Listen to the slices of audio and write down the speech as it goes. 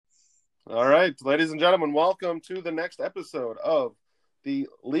All right, ladies and gentlemen, welcome to the next episode of the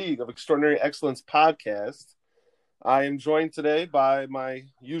League of Extraordinary Excellence podcast. I am joined today by my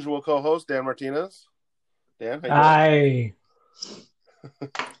usual co-host, Dan Martinez. Dan, how you doing? Hi.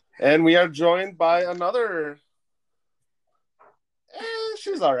 And we are joined by another...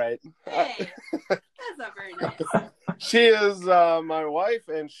 she's all right. Hey, that's not very nice. She is my wife,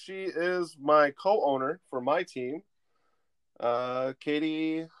 and she is my co-owner for my team.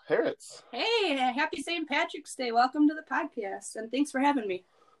 Katie Harritz. Hey, happy St. Patrick's Day. Welcome to the podcast, and thanks for having me.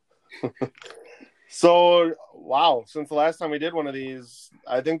 So, wow, since the last time we did one of these,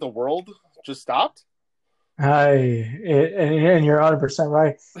 I think the world just stopped. Hi. And you're 100%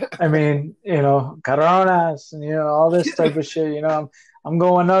 right. I mean, coronas and, all this type of shit. I'm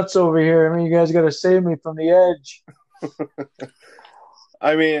going nuts over here. I mean, you guys got to save me from the edge.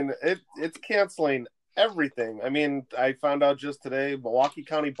 I mean, it's canceling everything. I mean, I found out just today, Milwaukee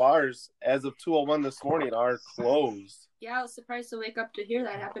County bars, as of 2:01 this morning, are closed. Yeah, I was surprised to wake up to hear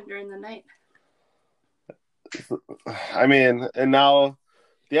that happen during the night. I mean, and now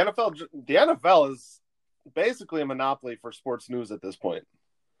the NFL is basically a monopoly for sports news at this point.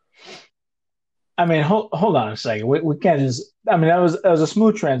 I mean, hold on a second. We can't just. I mean, that was a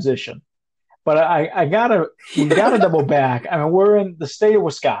smooth transition, but we gotta double back. I mean, we're in the state of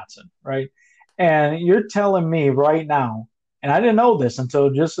Wisconsin, right? And you're telling me right now, and I didn't know this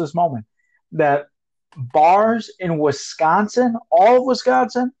until just this moment, that bars in Wisconsin, all of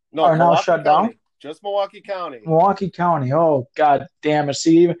Wisconsin, are now shut down. Just Milwaukee County. Milwaukee County. Oh, God damn it.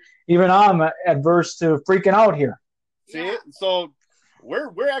 See, even I'm adverse to freaking out here. See, yeah. So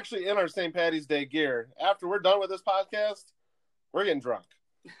we're actually in our St. Patty's Day gear. After we're done with this podcast, we're getting drunk.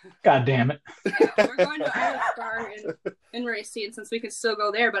 God damn it. Yeah, we're going to Irish Bar in Racine since we can still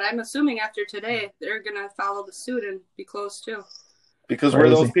go there, but I'm assuming after today they're going to follow the suit and be closed too. Because we're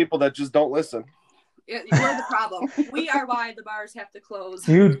those people that just don't listen. We're the problem. We are why the bars have to close.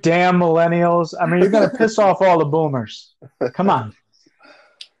 You damn millennials. I mean, you're going to piss off all the boomers. Come on.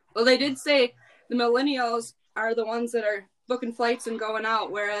 Well, they did say the millennials are the ones that are booking flights and going out,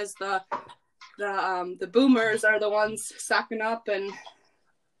 whereas the boomers are the ones stocking up and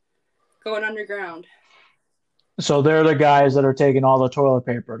going underground. So they're the guys that are taking all the toilet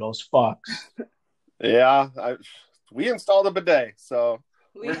paper, those fucks. Yeah, we installed a bidet, so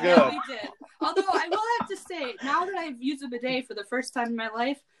we're good. Yeah, we did. Although I will have to say, now that I've used a bidet for the first time in my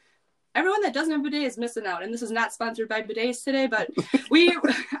life, everyone that doesn't have a bidet is missing out. And this is not sponsored by bidets today, but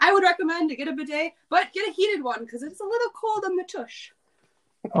I would recommend to get a bidet, but get a heated one because it's a little cold on the tush.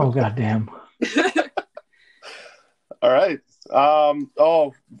 Oh, goddamn. All right.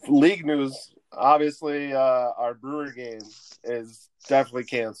 League news. Obviously, our Brewer game is definitely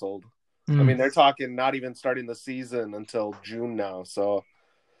canceled. I mean, they're talking not even starting the season until June now. So,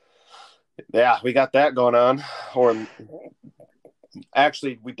 yeah, we got that going on. Or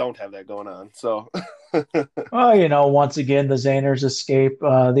actually, we don't have that going on. So, well, once again, the Zaners escape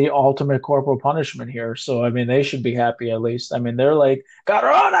the ultimate corporal punishment here. So, I mean, they should be happy at least. I mean, they're like,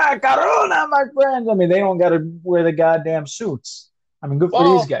 Corona, my friends. I mean, they don't got to wear the goddamn suits. I mean, good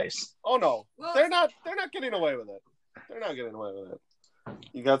for these guys. Oh, no. Well, they're not getting away with it. They're not getting away with it.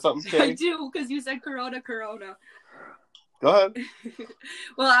 You got something, Katie? I do, because you said Corona. Go ahead.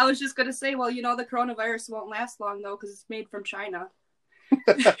 Well, I was just going to say, the coronavirus won't last long, though, because it's made from China.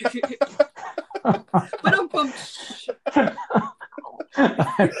 But I'm pumped.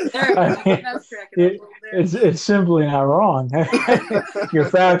 It's simply not wrong. You're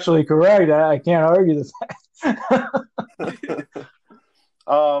factually correct. I can't argue the fact.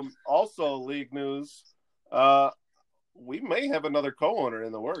 Also, league news. We may have another co-owner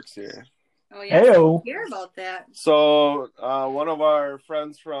in the works here. Oh, yeah. I hear about that. So, one of our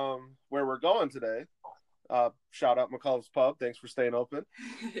friends from where we're going today, shout out McCullough's Pub. Thanks for staying open.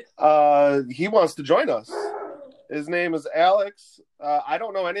 He wants to join us. His name is Alex. I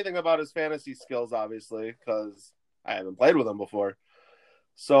don't know anything about his fantasy skills, obviously, because I haven't played with him before.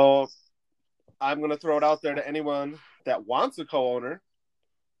 So, I'm going to throw it out there to anyone that wants a co-owner.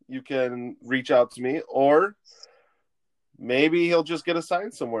 You can reach out to me, or maybe he'll just get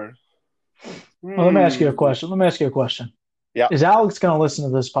assigned somewhere. Well, let me ask you a question. Yeah. Is Alex going to listen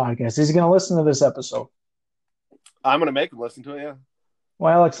to this podcast? Is he going to listen to this episode? I'm going to make him listen to it, yeah.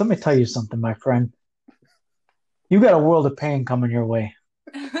 Well, Alex, let me tell you something, my friend. You got a world of pain coming your way.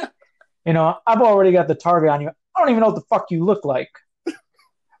 I've already got the target on you. I don't even know what the fuck you look like.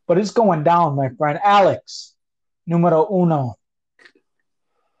 But it's going down, my friend. Alex, numero uno.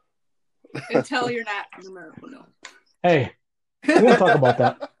 Until you're not numero uno. Hey, we're going to talk about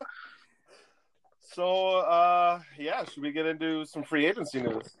that. So, should we get into some free agency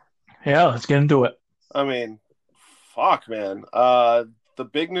news? Yeah, let's get into it. I mean, fuck, man. The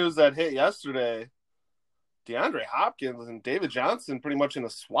big news that hit yesterday, DeAndre Hopkins and David Johnson pretty much in a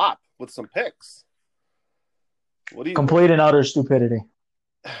swap with some picks. Complete and utter stupidity.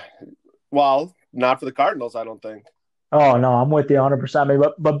 Well, not for the Cardinals, I don't think. Oh no, I'm with you 100%. I mean,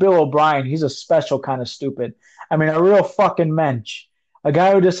 but Bill O'Brien, he's a special kind of stupid. I mean, a real fucking mensch. A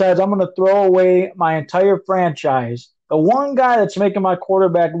guy who decides I'm going to throw away my entire franchise. The one guy that's making my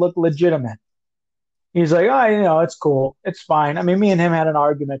quarterback look legitimate. He's like, oh, it's cool, it's fine. I mean, me and him had an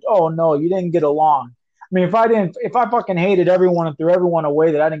argument. Oh no, you didn't get along. I mean, if I fucking hated everyone and threw everyone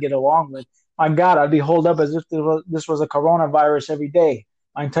away that I didn't get along with, my God, I'd be holed up as if this was a coronavirus every day,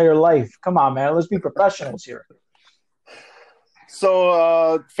 my entire life. Come on, man, let's be professionals here.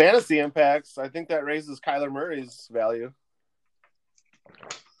 So, fantasy impacts, I think that raises Kyler Murray's value.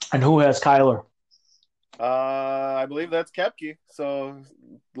 And who has Kyler? I believe that's Koepke. So,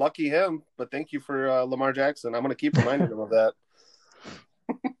 lucky him. But thank you for Lamar Jackson. I'm going to keep reminding him of that.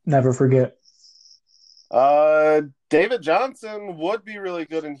 Never forget. David Johnson would be really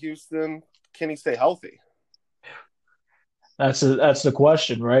good in Houston. Can he stay healthy? That's the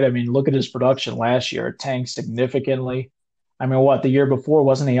question, right? I mean, look at his production last year. It tanked significantly. I mean, the year before,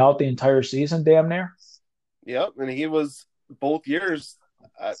 wasn't he out the entire season damn near? Yep, and he was both years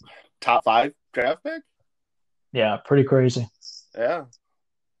top 5 draft pick. Yeah, pretty crazy. Yeah.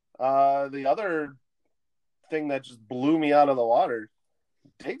 The other thing that just blew me out of the water,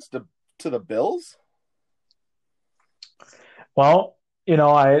 Diggs to the Bills? Well,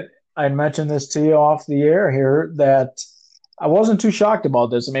 I mentioned this to you off the air here that I wasn't too shocked about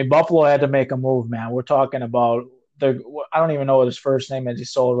this. I mean, Buffalo had to make a move, man. We're talking about I don't even know what his first name is.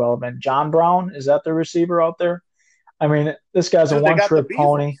 He's so irrelevant. John Brown, is that the receiver out there? I mean, this guy's a one-trick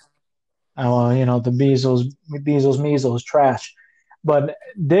pony. Oh, the Beazles, measles, trash. But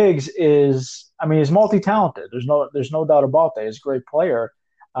Diggs he's multi-talented. There's no doubt about that. He's a great player.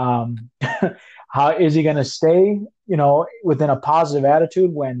 How is he going to stay, within a positive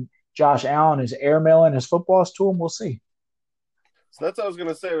attitude when Josh Allen is airmailing his footballs to him? We'll see. So that's what I was going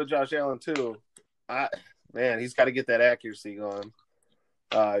to say with Josh Allen too. Man, he's got to get that accuracy going.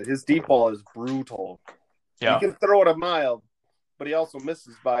 His deep ball is brutal. Yeah. He can throw it a mile, but he also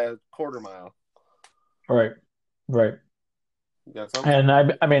misses by a quarter mile. Right. You got something? And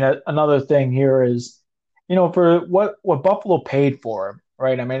I mean, another thing here is, for what Buffalo paid for him,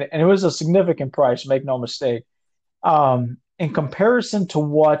 right? I mean, and it was a significant price, make no mistake. In comparison to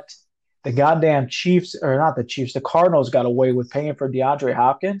what the goddamn the Cardinals got away with paying for DeAndre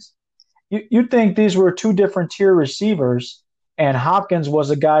Hopkins, you'd think these were two different tier receivers, and Hopkins was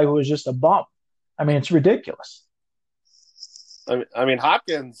a guy who was just a bump. I mean, it's ridiculous. I mean,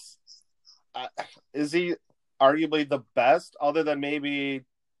 Hopkins, is he arguably the best other than maybe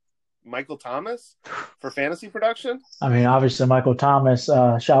Michael Thomas for fantasy production? I mean, obviously Michael Thomas,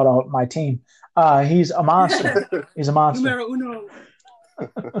 shout out my team. He's a monster. He's a monster. Numero uno.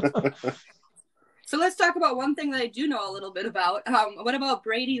 So let's talk about one thing that I do know a little bit about. What about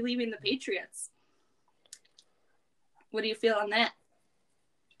Brady leaving the Patriots? What do you feel on that?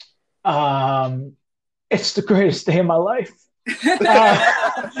 It's the greatest day of my life.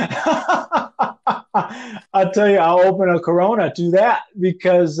 I'll tell you, I'll open a Corona to that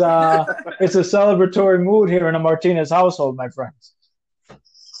because it's a celebratory mood here in the Martinez household, my friends.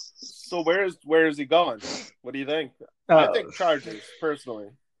 So where is he going? What do you think? I think Chargers, personally.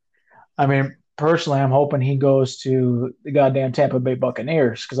 I mean, personally, I'm hoping he goes to the goddamn Tampa Bay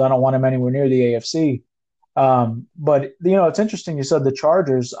Buccaneers because I don't want him anywhere near the AFC. But it's interesting you said the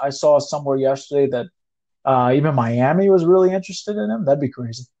Chargers. I saw somewhere yesterday that even Miami was really interested in him. That'd be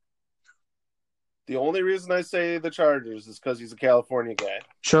crazy. The only reason I say the Chargers is because he's a California guy.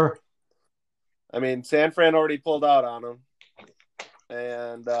 Sure. I mean, San Fran already pulled out on him.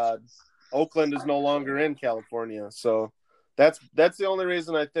 And Oakland is no longer in California. So that's the only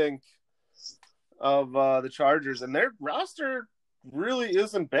reason I think of the Chargers. And their roster really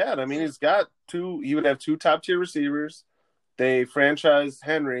isn't bad. I mean, he would have 2 top-tier receivers. They franchised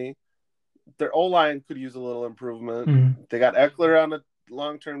Henry. Their O-line could use a little improvement. Mm-hmm. They got Eckler on a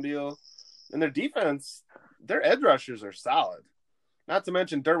long-term deal. And their defense, their edge rushers are solid. Not to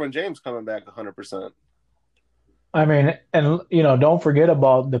mention Derwin James coming back 100%. I mean, and, don't forget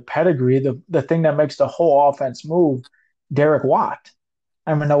about the pedigree, the thing that makes the whole offense move, Derek Watt.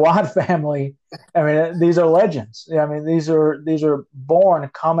 I mean, the Watt family, I mean, these are legends. I mean, these are born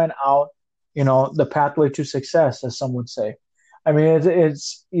coming out, the pathway to success, as some would say. I mean,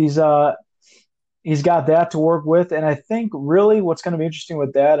 he's got that to work with. And I think really what's going to be interesting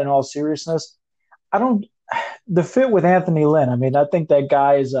with that, in all seriousness, the fit with Anthony Lynn. I mean, I think that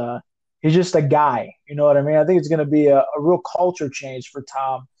guy is He's just a guy. You know what I mean? I think it's going to be a real culture change for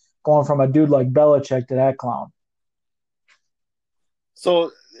Tom, going from a dude like Belichick to that clown.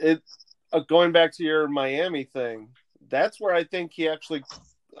 So going back to your Miami thing, that's where I think he actually.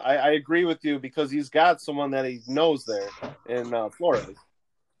 I agree with you because he's got someone that he knows there in Flores.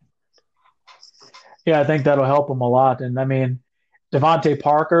 Yeah, I think that'll help him a lot. And I mean, Devontae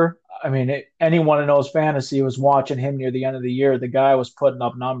Parker. I mean, anyone who knows fantasy was watching him near the end of the year. The guy was putting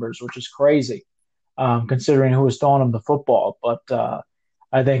up numbers, which is crazy, considering who was throwing him the football. But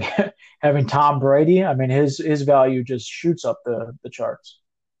I think having Tom Brady, I mean, his value just shoots up the charts.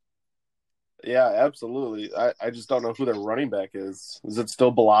 Yeah, absolutely. I just don't know who their running back is. Is it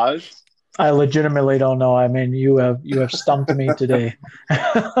still Balaj? I legitimately don't know. I mean, you have stumped me today.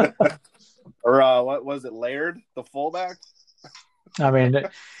 Or what was it, Laird, the fullback? I mean,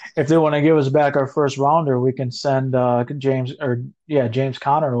 if they want to give us back our first rounder, we can send James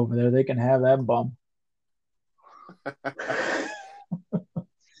Conner over there. They can have that bum.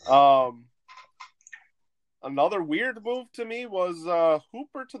 Another weird move to me was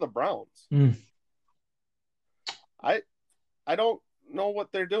Hooper to the Browns. Mm. I don't know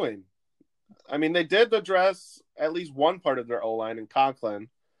what they're doing. I mean, they did address at least one part of their O-line in Conklin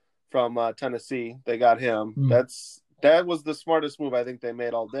from Tennessee. They got him. That was the smartest move I think they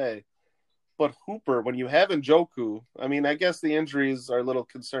made all day. But Hooper, when you have Njoku, I mean, I guess the injuries are a little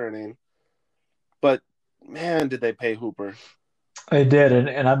concerning. But, man, did they pay Hooper. They did,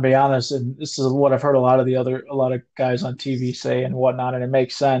 and I'll be honest, and this is what I've heard a lot of guys on TV say and whatnot, and it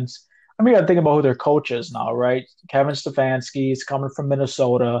makes sense. I mean, I think about who their coach is now, right? Kevin Stefanski is coming from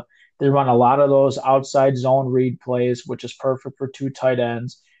Minnesota. They run a lot of those outside zone read plays, which is perfect for two tight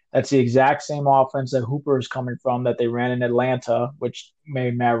ends. That's the exact same offense that Hooper is coming from that they ran in Atlanta, which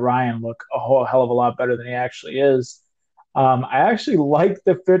made Matt Ryan look a whole hell of a lot better than he actually is. I actually like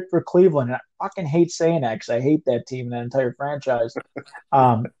the fit for Cleveland. And I fucking hate saying that because I hate that team, that entire franchise.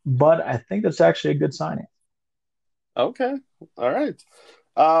 But I think that's actually a good signing. Okay. All right.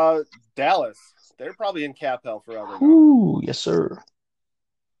 Dallas. They're probably in cap hell forever now. Ooh, yes, sir.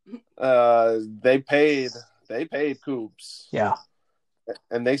 They paid Coops. Yeah.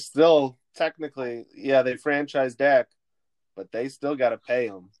 And they still technically, they franchised Dak, but they still got to pay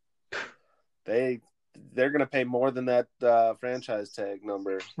him. They're going to pay more than that franchise tag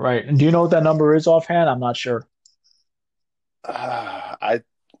number. Right. And do you know what that number is offhand? I'm not sure. I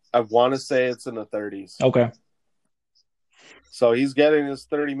want to say it's in the 30s. Okay. So he's getting his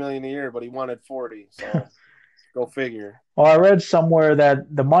 $30 million a year, but he wanted 40. So go figure. Well, I read somewhere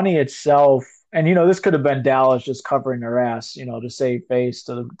that the money itself, and this could have been Dallas just covering their ass, to save face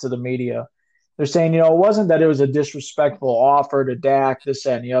to the media. They're saying, it wasn't that it was a disrespectful offer to Dak, this,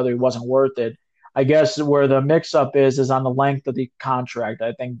 that, and the other. He wasn't worth it. I guess where the mix-up is on the length of the contract.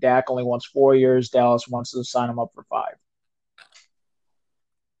 I think Dak only wants 4 years. Dallas wants to sign him up for 5.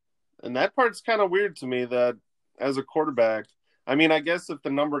 And that part's kind of weird to me that as a quarterback, I mean, I guess if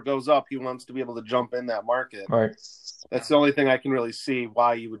the number goes up, he wants to be able to jump in that market. Right. That's the only thing I can really see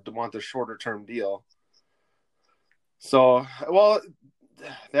why you would want the shorter-term deal. So, well,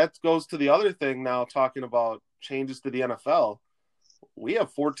 that goes to the other thing now, talking about changes to the NFL. We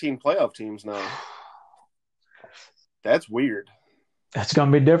have 14 playoff teams now. That's weird. That's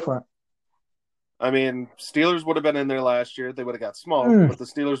going to be different. I mean, Steelers would have been in there last year. They would have got smoked, but the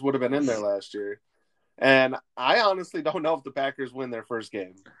Steelers would have been in there last year. And I honestly don't know if the Packers win their first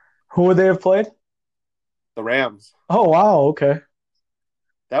game. Who would they have played? The Rams. Oh, wow. Okay.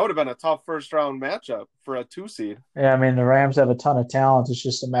 That would have been a tough first-round matchup for a 2 seed. Yeah, I mean, the Rams have a ton of talent. It's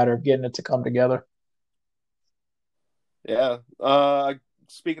just a matter of getting it to come together. Yeah.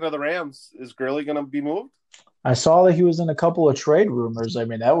 Speaking of the Rams, is Gurley going to be moved? I saw that he was in a couple of trade rumors. I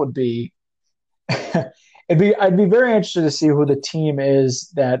mean, that would be I'd be very interested to see who the team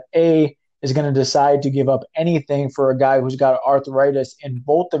is that is going to decide to give up anything for a guy who's got arthritis in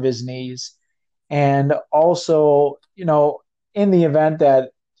both of his knees. And also, in the event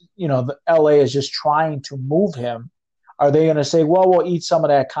that, the LA is just trying to move him, are they going to say, well, we'll eat some of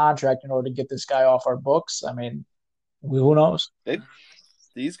that contract in order to get this guy off our books? I mean, who knows?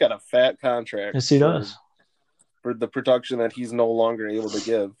 He's got a fat contract. Yes, he does. For the production that he's no longer able to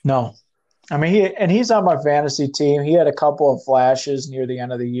give. No. I mean, he's on my fantasy team. He had a couple of flashes near the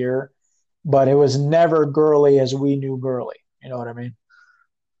end of the year, but it was never Gurley as we knew Gurley. You know what I mean?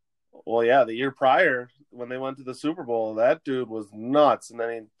 Well, yeah, the year prior when they went to the Super Bowl, that dude was nuts. And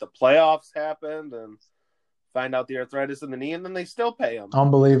then the playoffs happened and find out the arthritis in the knee, and then they still pay him.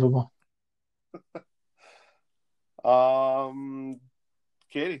 Unbelievable.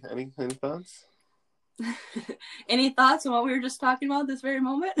 Katie, any thoughts? Any thoughts on what we were just talking about this very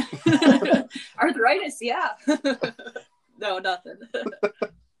moment? Arthritis, yeah. No, nothing.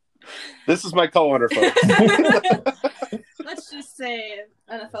 This is my co-owner, folks. Let's just say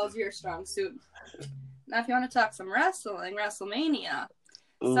NFL's your strong suit. Now, if you want to talk some wrestling, WrestleMania.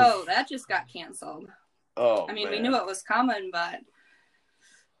 Oof. So that just got canceled. Oh, I mean, man. We knew it was coming, but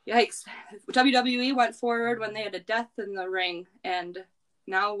yikes. WWE went forward when they had a death in the ring, and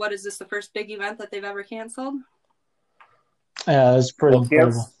now what is this, the first big event that they've ever canceled? Yeah, it's pretty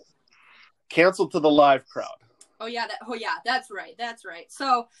incredible. Canceled to the live crowd. Oh yeah, that's right.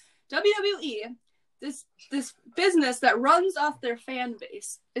 So WWE, this business that runs off their fan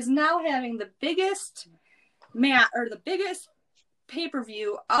base, is now having the biggest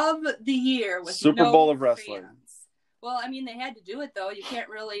pay-per-view of the year with Super Bowl of wrestling. Fans. Well, I mean, they had to do it though. You can't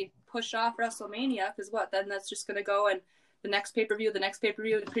really push off WrestleMania because then that's just going to go and the next pay-per-view,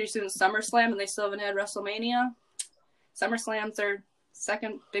 pretty soon SummerSlam, and they still haven't had WrestleMania. SummerSlam's their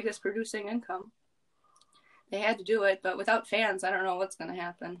second biggest producing income. They had to do it, but without fans, I don't know what's going to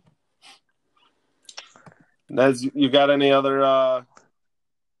happen. Nez, you got any other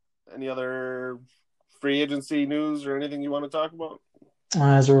free agency news or anything you want to talk about?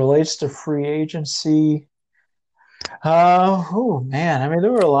 As it relates to free agency, oh man, I mean,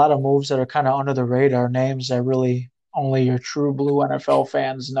 there were a lot of moves that are kind of under the radar, names that really only your true blue NFL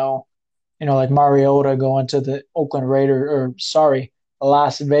fans know. You know, like Mariota going to the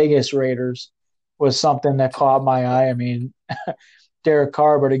Las Vegas Raiders was something that caught my eye. I mean, Derek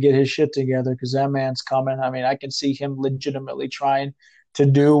Carr better get his shit together because that man's coming. I mean, I can see him legitimately trying to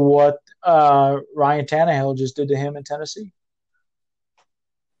do what Ryan Tannehill just did to him in Tennessee.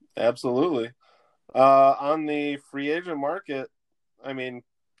 Absolutely. On the free agent market, I mean,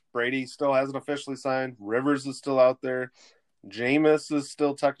 Brady still hasn't officially signed. Rivers is still out there. Jameis is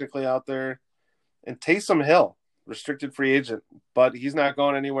still technically out there. And Taysom Hill, restricted free agent, but he's not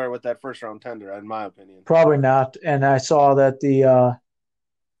going anywhere with that first-round tender, in my opinion. Probably not. And I saw that the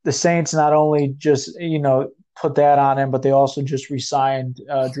Saints not only just, put that on him, but they also just re-signed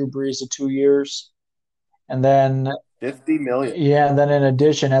Drew Brees to 2 years. And then $50 million. Yeah, and then in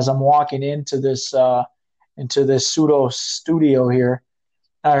addition, as I'm walking into this pseudo studio here,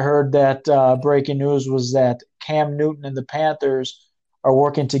 I heard that breaking news was that Cam Newton and the Panthers are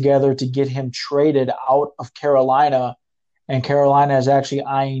working together to get him traded out of Carolina, and Carolina is actually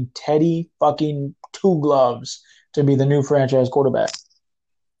eyeing Teddy fucking Two Gloves to be the new franchise quarterback.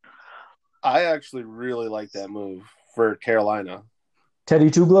 I actually really like that move for Carolina.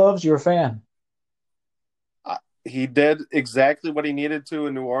 Teddy Two Gloves, you're a fan. He did exactly what he needed to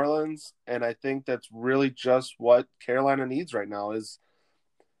in New Orleans, and I think that's really just what Carolina needs right now is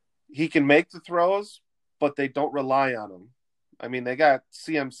he can make the throws, but they don't rely on him. I mean, they got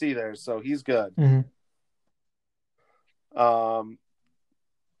CMC there, so he's good. Mm-hmm.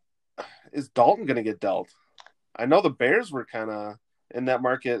 Is Dalton going to get dealt? I know the Bears were kind of in that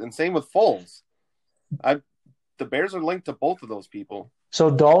market, and same with Foles. The Bears are linked to both of those people.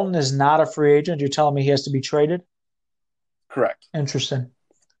 So Dalton is not a free agent? You're telling me he has to be traded? Correct. Interesting.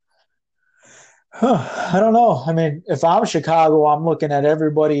 I don't know. I mean, if I'm Chicago, I'm looking at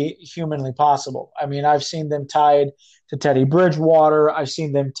everybody humanly possible. I mean, I've seen them tied to Teddy Bridgewater. I've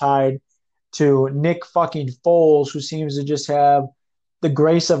seen them tied to Nick fucking Foles, who seems to just have the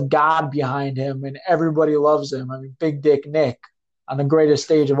grace of God behind him, and everybody loves him. I mean, Big Dick Nick on the greatest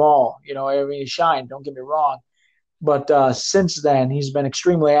stage of all. I mean, he shined, don't get me wrong. But since then, he's been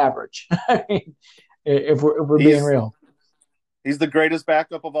extremely average. I mean, if we're being real. He's the greatest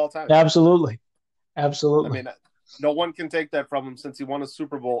backup of all time. Absolutely. I mean, no one can take that from him since he won a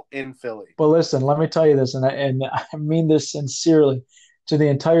Super Bowl in Philly. But listen, let me tell you this, and I mean this sincerely to the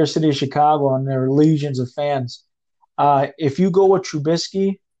entire city of Chicago and their legions of fans. If you go with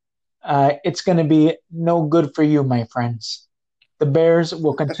Trubisky, it's going to be no good for you, my friends. The Bears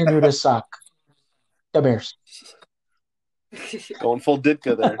will continue to suck. The Bears. Going full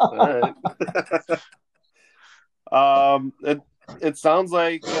Ditka there. All right. It sounds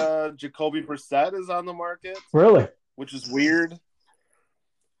like Jacoby Brissett is on the market. Really? Which is weird.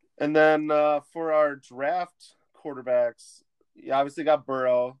 And then for our draft quarterbacks, you obviously got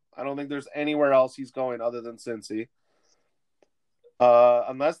Burrow. I don't think there's anywhere else he's going other than Cincy.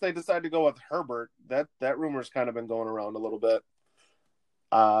 Unless they decide to go with Herbert. That rumor's kind of been going around a little bit.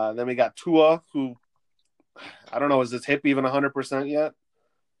 Then we got Tua, who, I don't know, is his hip even 100% yet?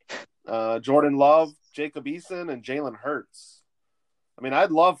 Jordan Love, Jacob Eason, and Jalen Hurts. I mean,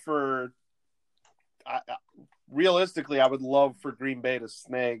 realistically, I would love for Green Bay to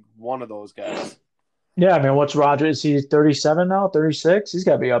snag one of those guys. Yeah, I mean, what's Rodgers? Is he 37 now, 36? He's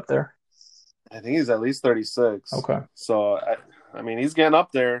got to be up there. I think he's at least 36. Okay. So I mean, he's getting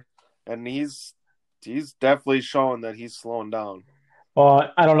up there, and he's definitely showing that he's slowing down.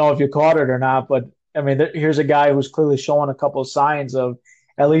 Well, I don't know if you caught it or not, but I mean, here's a guy who's clearly showing a couple of signs of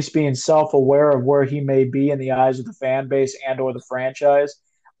at least being self-aware of where he may be in the eyes of the fan base and/or the franchise.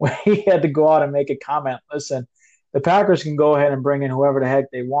 When he had to go out and make a comment, listen, the Packers can go ahead and bring in whoever the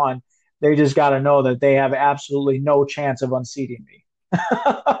heck they want. They just got to know that they have absolutely no chance of unseating me.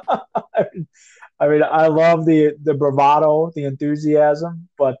 I mean, I love the bravado, the enthusiasm,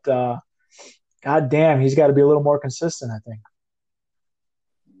 but God damn, he's got to be a little more consistent, I think.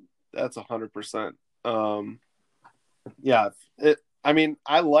 That's 100%. Yeah. I mean,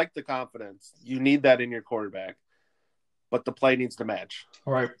 I like the confidence. You need that in your quarterback, but the play needs to match.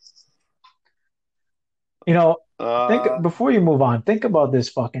 Right. You know, before you move on, think about this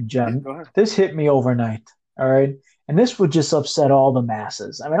fucking gem. Go ahead. This hit me overnight. All right. And this would just upset all the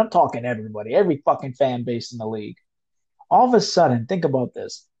masses. I mean, I'm talking everybody, every fucking fan base in the league. All of a sudden, think about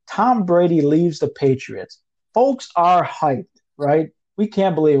this. Tom Brady leaves the Patriots. Folks are hyped, right? We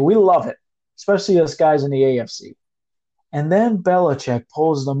can't believe it. We love it, especially us guys in the AFC. And then Belichick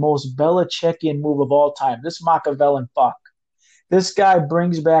pulls the most Belichickian move of all time. This Machiavellian fuck. This guy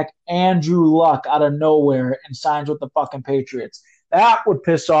brings back Andrew Luck out of nowhere and signs with the fucking Patriots. That would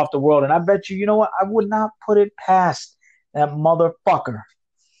piss off the world. And I bet you know what? I would not put it past that motherfucker.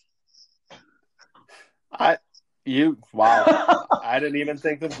 Wow. I didn't even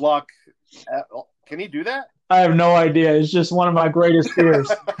think of Luck. Can he do that? I have no idea. It's just one of my greatest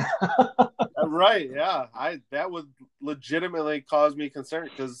fears. Right, yeah. That would legitimately cause me concern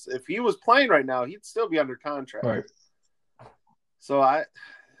because if he was playing right now, he'd still be under contract. Right. So I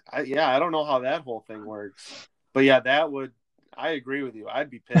don't know how that whole thing works. But yeah, I agree with you. I'd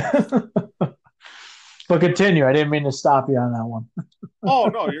be pissed. But continue. I didn't mean to stop you on that one. Oh,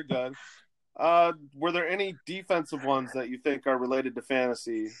 no, you're good. Were there any defensive ones that you think are related to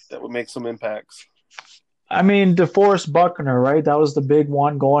fantasy that would make some impacts? I mean, DeForest Buckner, right? That was the big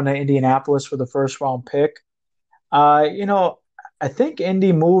one going to Indianapolis for the first round pick. I think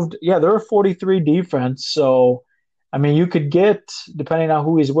Indy moved. Yeah, they're a 43 defense. So, I mean, you could get, depending on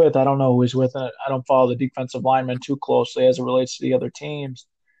who he's with, I don't know who he's with. I don't follow the defensive linemen too closely as it relates to the other teams.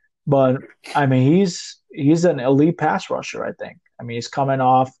 But, I mean, he's an elite pass rusher, I think. I mean, he's coming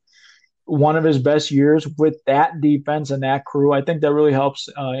off one of his best years with that defense and that crew. I think that really helps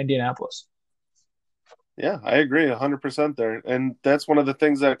Indianapolis. Yeah, I agree 100% there. And that's one of the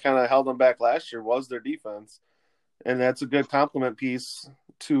things that kind of held them back last year was their defense. And that's a good compliment piece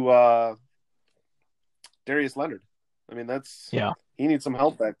to Darius Leonard. I mean, he needs some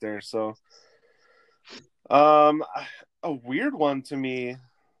help back there. So a weird one to me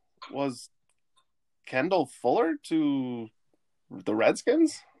was Kendall Fuller to the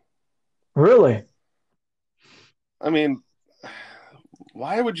Redskins. Really? I mean,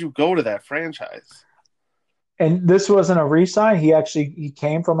 why would you go to that franchise? And this wasn't a re-sign? He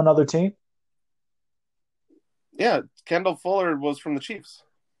came from another team? Yeah, Kendall Fuller was from the Chiefs.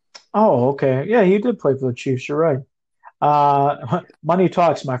 Oh, okay. Yeah, he did play for the Chiefs. You're right. Money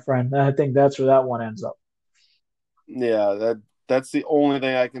talks, my friend. I think that's where that one ends up. Yeah, that's the only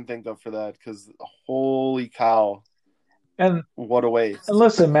thing I can think of for that because holy cow. And what a waste. And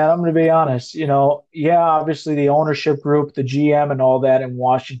listen, man, I'm going to be honest. Obviously the ownership group, the GM and all that in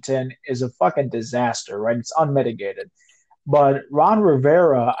Washington is a fucking disaster, right? It's unmitigated. But Ron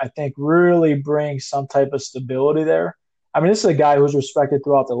Rivera, I think, really brings some type of stability there. I mean, this is a guy who's respected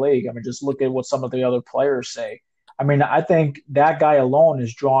throughout the league. I mean, just look at what some of the other players say. I mean, I think that guy alone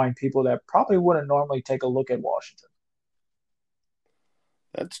is drawing people that probably wouldn't normally take a look at Washington.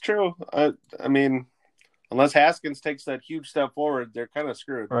 That's true. I mean, unless Haskins takes that huge step forward, they're kind of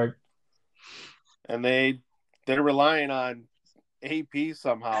screwed. Right. And they're relying on AP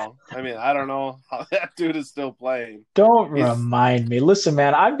somehow. I mean, I don't know how that dude is still playing. Don't remind me. Listen,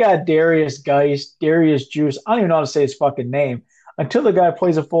 man, I've got Darius Geist, Darius Juice. I don't even know how to say his fucking name. Until the guy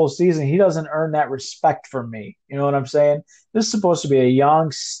plays a full season, he doesn't earn that respect from me. You know what I'm saying? This is supposed to be a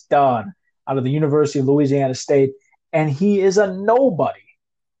young stud out of the University of Louisiana State, and he is a nobody.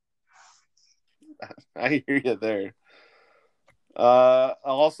 I hear you there.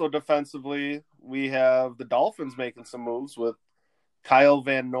 Also defensively, we have the Dolphins making some moves with Kyle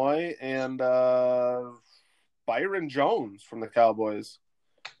Van Noy and Byron Jones from the Cowboys.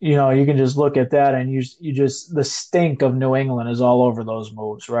 You can just look at that and you just the stink of New England is all over those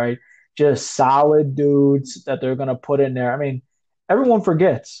moves, right? Just solid dudes that they're going to put in there. I mean, everyone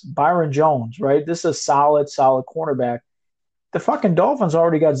forgets Byron Jones, right? This is a solid cornerback. The fucking Dolphins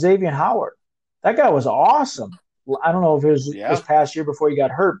already got Xavier Howard. That guy was awesome. I don't know if it was Yeah, this past year before he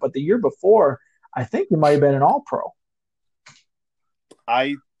got hurt, but the year before, I think he might have been an All-Pro.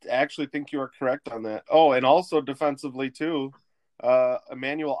 I actually think you are correct on that. Oh, and also defensively too,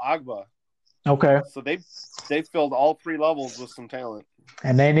 Emmanuel Agba. Okay. So they filled all three levels with some talent.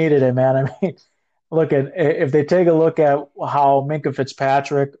 And they needed it, man. I mean, look at if they take a look at how Minkah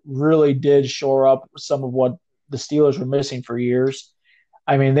Fitzpatrick really did shore up some of what the Steelers were missing for years.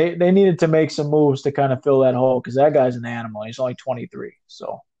 I mean, they needed to make some moves to kind of fill that hole because that guy's an animal. He's only 23,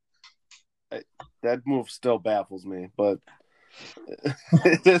 so That move still baffles me, but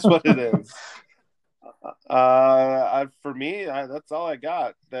it is what it is. For me, that's all I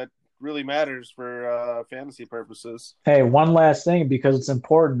got. That really matters for fantasy purposes. hey, one last thing because it's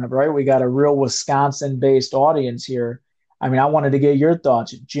important, right? We got a real Wisconsin-based audience here. I mean, I wanted to get your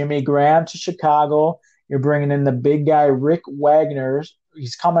thoughts. Jimmy Graham to Chicago. You're bringing in the big guy, Rick Wagner.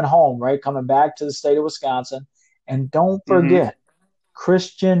 He's coming home, right? Coming back to the state of Wisconsin. And don't Mm-hmm. forget,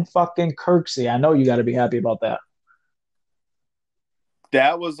 Christian fucking Kirksey. I know you got to be happy about that.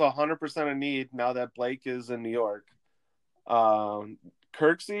 That was 100% a need now that Blake is in New York.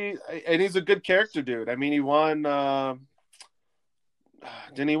 Kirksey, and he's a good character dude. I mean, he won.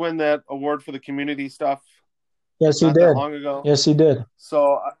 Didn't he win that award for the community stuff? Yes, he Not did. that long ago. Yes, he did.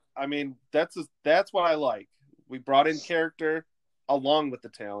 So I mean, that's what I like. We brought in character along with the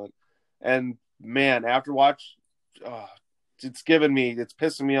talent, and man, after watch, it's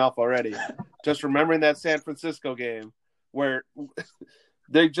pissing me off already. Just remembering that San Francisco game where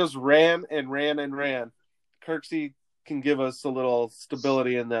they just ran and ran and ran. Kirksey can give us a little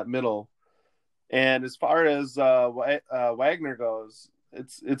stability in that middle. And as far as Wagner goes,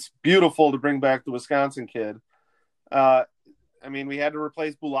 it's beautiful to bring back the Wisconsin kid. I mean, we had to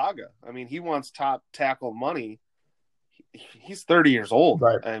replace Bulaga. I mean, he wants top tackle money. He's 30 years old.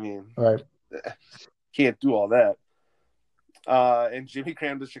 Right. I mean, Right. Can't do all that. And Jimmy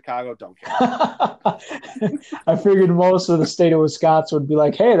Graham to Chicago, don't care. I figured most of the state of Wisconsin would be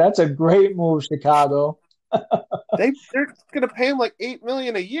like, hey, that's a great move, Chicago. They're going to pay him like $8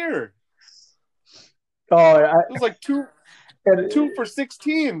 million a year. Oh, it was like two for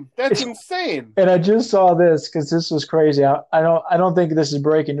 16. That's insane. And I just saw this because this was crazy. I don't think this is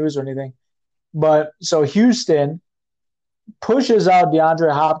breaking news or anything. But so Houston pushes out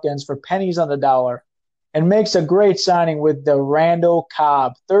DeAndre Hopkins for pennies on the dollar and makes a great signing with the Randall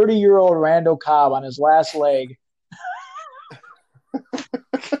Cobb, 30-year-old Randall Cobb on his last leg.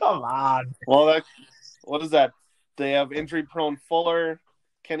 Come on. Well, what is that? They have injury-prone Fuller,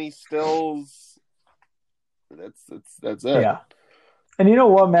 Kenny Stills. That's it. Yeah. And you know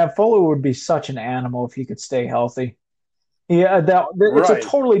what, man? Fuller would be such an animal if he could stay healthy. Yeah, it's a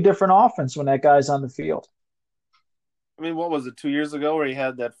totally different offense when that guy's on the field. I mean, what was it, 2 years ago where he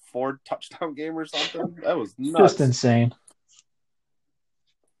had that 4-touchdown game or something? That was nuts. Just insane.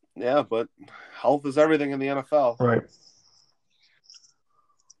 Yeah, but health is everything in the NFL. Right.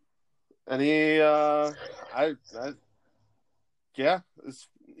 And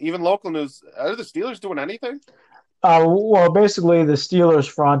even local news. Are the Steelers doing anything? Well, basically, the Steelers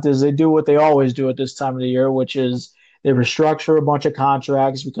front is they do what they always do at this time of the year, which is they restructure a bunch of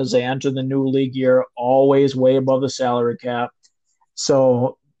contracts because they enter the new league year always way above the salary cap.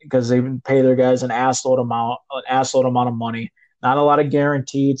 So because they pay their guys an assload amount of money, not a lot of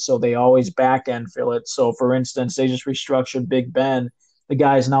guaranteed, so they always back end fill it. So for instance, they just restructured Big Ben. The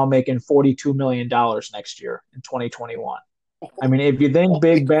guy's now making $42 million next year in 2021. I mean, if you think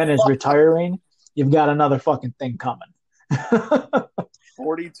Big Ben is retiring, you've got another fucking thing coming.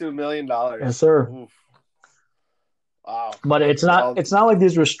 $42 million. Yes, sir. Oof. Wow. But it's not like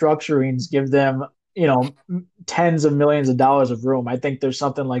these restructurings give them, tens of millions of dollars of room. I think there's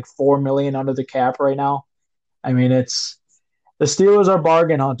something like $4 million under the cap right now. I mean, the Steelers are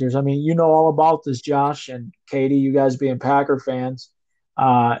bargain hunters. I mean, you know all about this, Josh and Katie, you guys being Packer fans.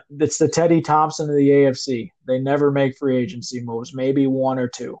 It's the Teddy Thompson of the AFC. They never make free agency moves, maybe one or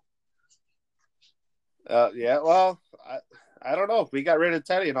two. Yeah, well, I don't know. We got rid of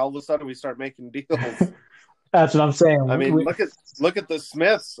Teddy, and all of a sudden we start making deals. That's what I'm saying. I mean, look at the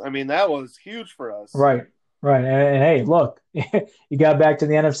Smiths. I mean, that was huge for us. Right. And hey, look, you got back to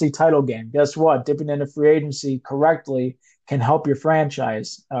the NFC title game. Guess what? Dipping into free agency correctly can help your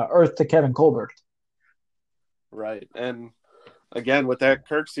franchise. Earth to Kevin Colbert. Right, and again with that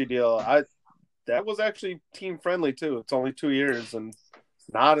Kirksey deal, that was actually team friendly too. It's only 2 years and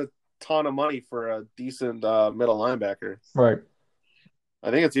not a ton of money for a decent middle linebacker. Right.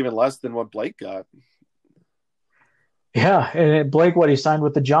 I think it's even less than what Blake got. Yeah, and Blake, he signed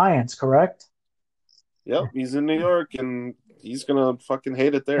with the Giants, correct? Yep, he's in New York, and he's going to fucking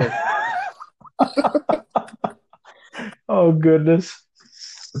hate it there. Oh goodness.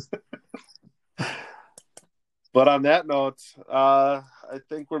 But on that note, I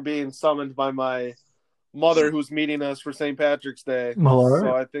think we're being summoned by my mother who's meeting us for St. Patrick's Day. All right.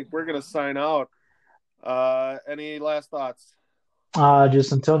 So I think we're going to sign out. Any last thoughts?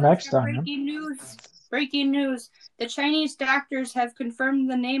 Just until next time. Breaking news. Breaking news. The Chinese doctors have confirmed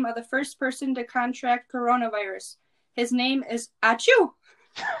the name of the first person to contract coronavirus. His name is Achoo.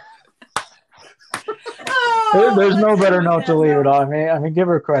 There's no better note to leave it on. I mean, give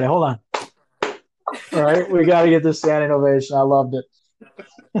her credit. Hold on. All right, we got to get this standing ovation. I loved it.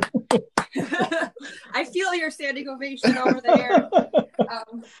 I feel your standing ovation over there.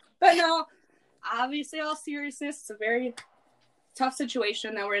 But no, obviously, all seriousness, it's a very tough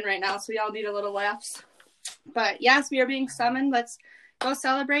situation that we're in right now, so we all need a little laughs. But yes, we are being summoned. Let's go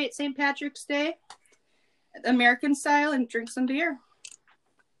celebrate St. Patrick's Day, American style, and drink some beer.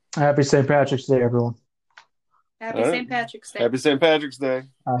 Happy St. Patrick's Day, everyone. Happy St. Patrick's Day. Happy St. Patrick's Day.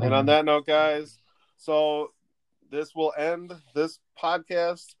 And on that note, guys, so this will end this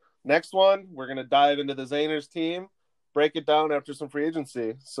podcast. Next one, we're going to dive into the Zaners team, break it down after some free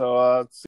agency. So,